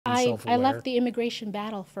self-aware. I left the immigration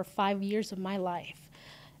battle for 5 years of my life.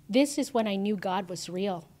 This is when I knew God was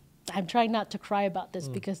real. I'm trying not to cry about this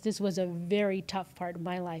because this was a very tough part of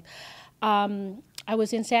my life. I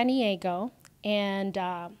was in San Diego, and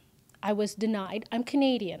I was denied. I'm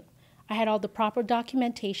Canadian. I had all the proper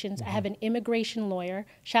documentations. I have an immigration lawyer.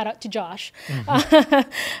 Shout out to Josh.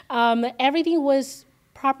 Everything was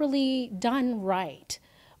properly done right.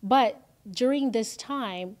 But during this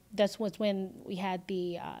time, that was when we had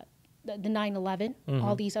the 9/11,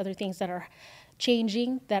 all these other things that are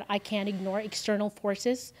changing that I can't ignore, external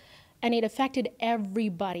forces. And it affected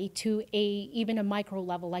everybody to even a micro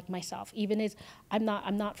level like myself. Even as I'm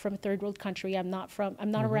not from a third world country. I'm not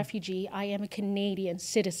a refugee. I am a Canadian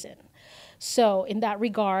citizen. So in that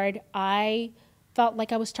regard, I felt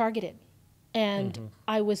like I was targeted, and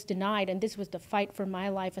I was denied. And this was the fight for my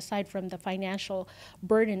life. Aside from the financial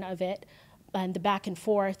burden of it and the back and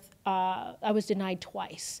forth, I was denied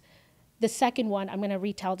twice. The second one, I'm going to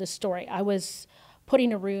retell this story. I was put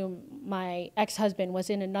in a room. My ex-husband was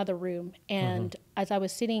in another room, and as I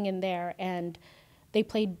was sitting in there, and they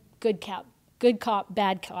played good cop,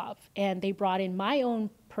 bad cop, and they brought in my own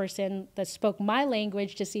person that spoke my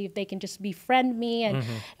language to see if they can just befriend me, and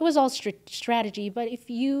it was all strategy. But if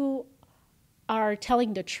you are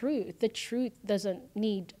telling the truth doesn't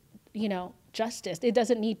need, justice. It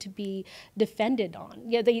doesn't need to be defended on.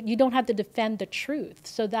 Yeah, you don't have to defend the truth.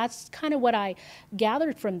 So that's kind of what I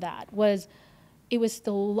gathered from that. It was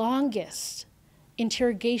the longest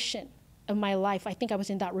interrogation of my life. I think I was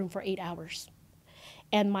in that room for 8 hours.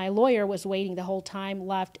 And my lawyer was waiting the whole time,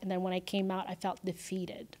 left, and then when I came out, I felt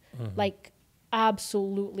defeated, like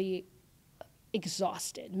absolutely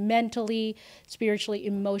exhausted, mentally, spiritually,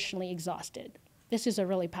 emotionally exhausted. This is a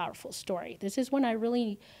really powerful story. This is when I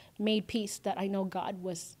really made peace that I know God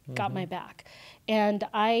got my back. And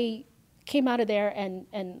I came out of there,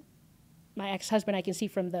 and my ex-husband, I can see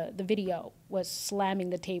from the video, was slamming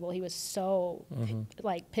the table. He was so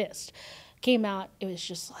pissed. Came out, it was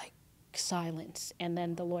just like silence. And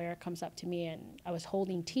then the lawyer comes up to me, and I was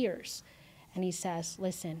holding tears. And he says,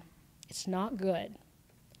 listen, it's not good,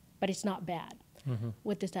 but it's not bad.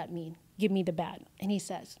 What does that mean? Give me the bad. And he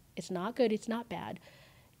says, it's not good, it's not bad.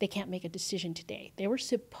 They can't make a decision today. They were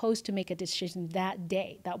supposed to make a decision that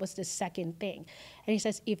day. That was the second thing. And he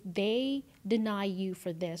says, if they deny you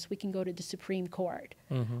for this, we can go to the Supreme Court.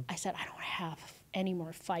 I said, I don't have any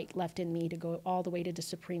more fight left in me to go all the way to the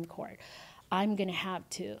Supreme Court. I'm going to have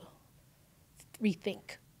to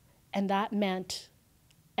rethink. And that meant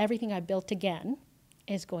everything I built again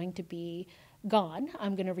is going to be gone.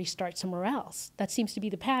 I'm going to restart somewhere else. That seems to be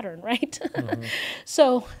the pattern, right?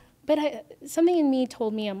 So, but something in me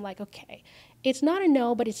told me, I'm like, okay, it's not a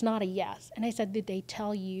no, but it's not a yes. And I said, did they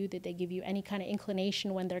tell you, did they give you any kind of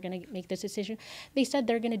inclination when they're going to make this decision? They said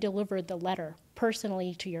they're going to deliver the letter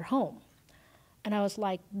personally to your home. And I was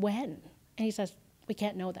like, when? And he says, we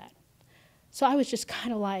can't know that. So I was just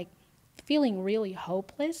kind of like feeling really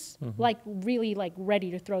hopeless, like really like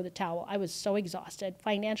ready to throw the towel. I was so exhausted.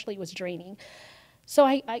 Financially, it was draining. So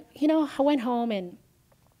I went home and,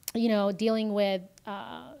 dealing with,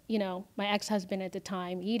 my ex-husband at the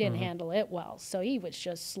time, he didn't handle it well. So he was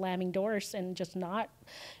just slamming doors and just not,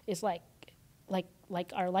 it's like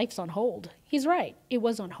our life's on hold. He's right. It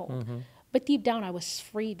was on hold. But deep down, I was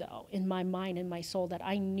free, though, in my mind and my soul, that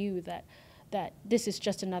I knew that this is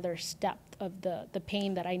just another step of the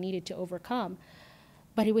pain that I needed to overcome.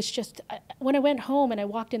 But it was just, when I went home and I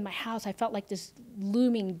walked in my house, I felt like this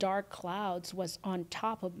looming dark clouds was on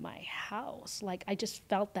top of my house. Like I just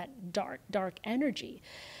felt that dark, dark energy.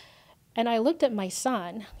 And I looked at my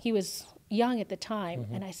son. He was young at the time.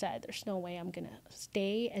 And I said, there's no way I'm going to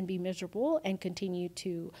stay and be miserable and continue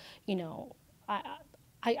to,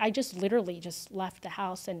 I just literally just left the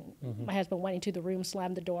house, and my husband went into the room,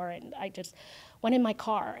 slammed the door, and I just went in my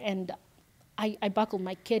car, and I buckled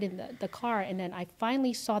my kid in the car, and then I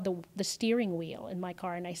finally saw the steering wheel in my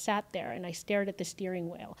car, and I sat there and I stared at the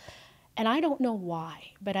steering wheel. And I don't know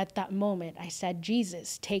why, but at that moment I said,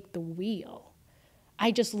 Jesus, take the wheel.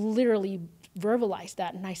 I just literally verbalized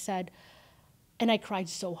that, and I said, and I cried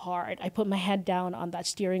so hard. I put my head down on that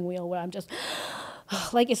steering wheel where I'm just,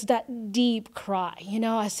 like it's that deep cry,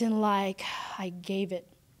 as in like I gave it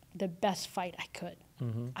the best fight I could.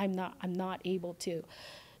 I'm not able to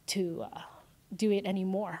do it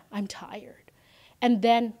anymore. I'm tired. And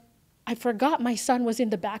then I forgot my son was in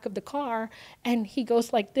the back of the car, and he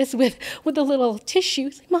goes like this with a little tissue.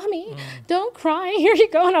 He's like, Mommy, don't cry. Here you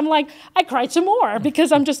go. And I'm like, I cried some more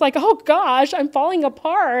because I'm just like, oh gosh, I'm falling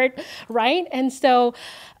apart, right? And so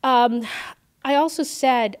I also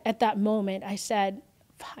said at that moment, I said,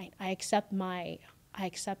 fine, I accept my I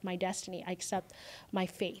accept my destiny. I accept my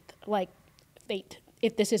fate. Like, fate.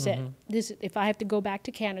 If this is it, if I have to go back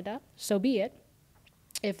to Canada, so be it.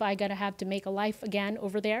 If I gotta have to make a life again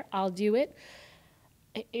over there, I'll do it.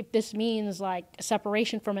 If this means like a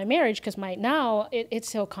separation from my marriage, because it's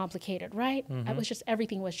so complicated, right?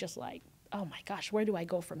 Everything was just like, oh my gosh, where do I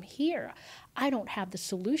go from here? I don't have the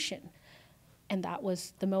solution. And that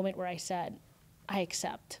was the moment where I said, I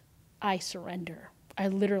accept, I surrender. I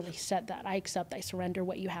literally said that. I accept, I surrender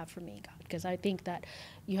what you have for me, God, because I think that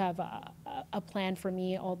you have a plan for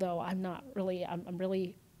me, although I'm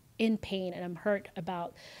really in pain and I'm hurt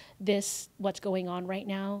about what's going on right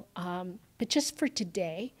now. But just for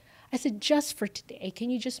today, I said, just for today, can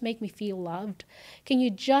you just make me feel loved? Can you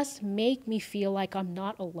just make me feel like I'm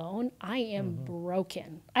not alone? I am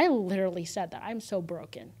broken. I literally said that. I'm so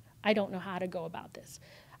broken. I don't know how to go about this.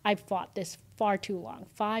 I've fought this far too long,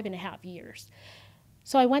 5.5 years.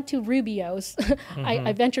 So I went to Rubio's.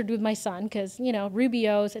 I ventured with my son because,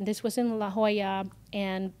 Rubio's, and this was in La Jolla.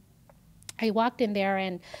 And I walked in there,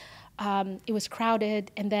 and it was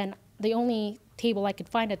crowded. And then the only table I could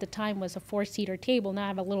find at the time was a 4-seater table. Now I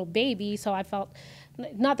have a little baby, so I felt,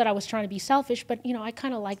 not that I was trying to be selfish, but, I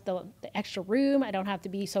kind of like the extra room. I don't have to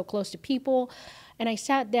be so close to people. And I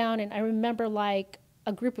sat down, and I remember, like,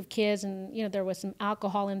 a group of kids, and, there was some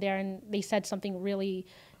alcohol in there, and they said something really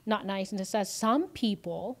not nice, and it says, some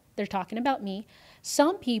people, they're talking about me,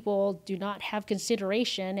 some people do not have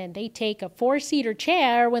consideration, and they take a 4-seater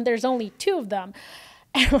chair when there's only 2 of them.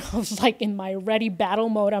 And I was like in my ready battle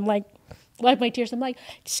mode. I'm like, wipe my tears. I'm like,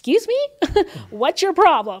 excuse me? What's your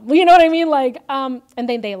problem? You know what I mean? Like, and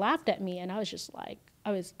then they laughed at me, and I was just like,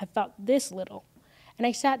 I felt this little. And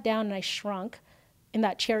I sat down and I shrunk in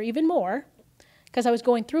that chair even more because I was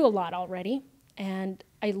going through a lot already. And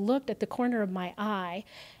I looked at the corner of my eye,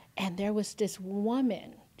 and there was this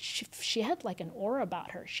woman. She had like an aura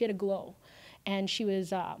about her. She had a glow. And she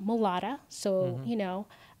was mulatta, so,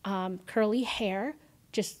 curly hair,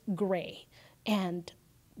 just gray. And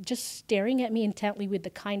just staring at me intently with the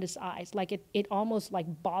kindest eyes. Like it almost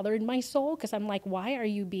like bothered my soul, because I'm like, why are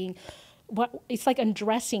you being, it's like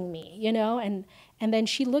undressing me, And then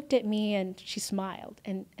she looked at me and she smiled.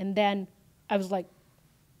 And then I was like,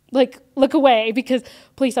 look away, because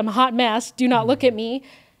please, I'm a hot mess. Do not look at me.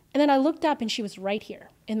 And then I looked up, and she was right here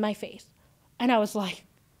in my face. And I was like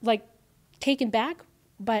taken back,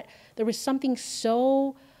 but there was something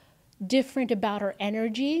so different about her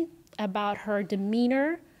energy, about her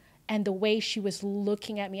demeanor, and the way she was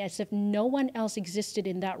looking at me as if no one else existed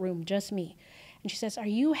in that room, just me. And she says, "Are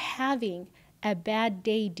you having a bad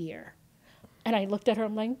day, dear?" And I looked at her,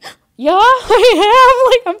 I'm like, yeah,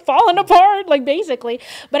 I am. Like, I'm falling apart, like, basically.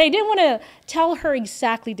 But I didn't want to tell her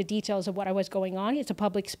exactly the details of what I was going on. It's a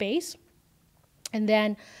public space. And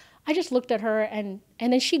then I just looked at her, and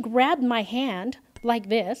then she grabbed my hand like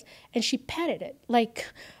this, and she petted it like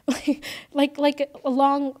my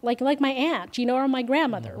aunt, or my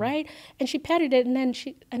grandmother, right? And she petted it, and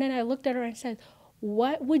then I looked at her and said,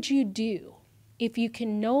 "What would you do if you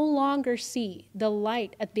can no longer see the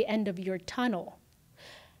light at the end of your tunnel?"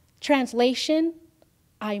 Translation,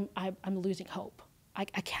 I'm losing hope. I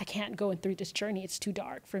can't go through this journey. It's too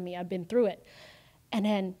dark for me. I've been through it. And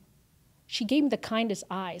then she gave me the kindest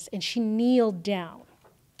eyes, and she kneeled down.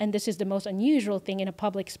 And this is the most unusual thing in a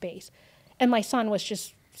public space. And my son was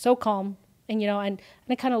just so calm. And, and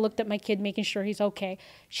I kind of looked at my kid, making sure he's okay.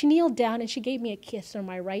 She kneeled down, and she gave me a kiss on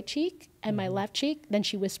my right cheek and my left cheek. Then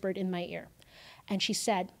she whispered in my ear. And she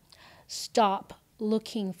said, "Stop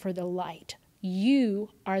looking for the light. You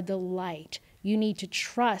are the light. You need to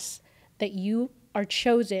trust that you are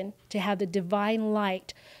chosen to have the divine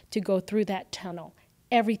light to go through that tunnel.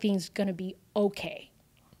 Everything's going to be okay."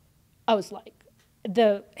 I was like,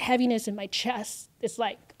 the heaviness in my chest is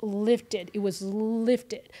like lifted. It was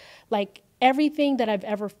lifted. Like everything that I've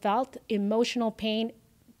ever felt, emotional pain,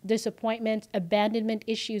 disappointment, abandonment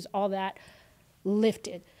issues, all that,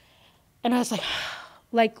 lifted. And I was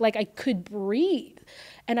like I could breathe.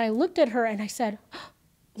 And I looked at her and I said,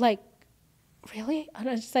 really? And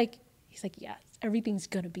I was like, he's like, yes, everything's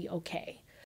going to be okay.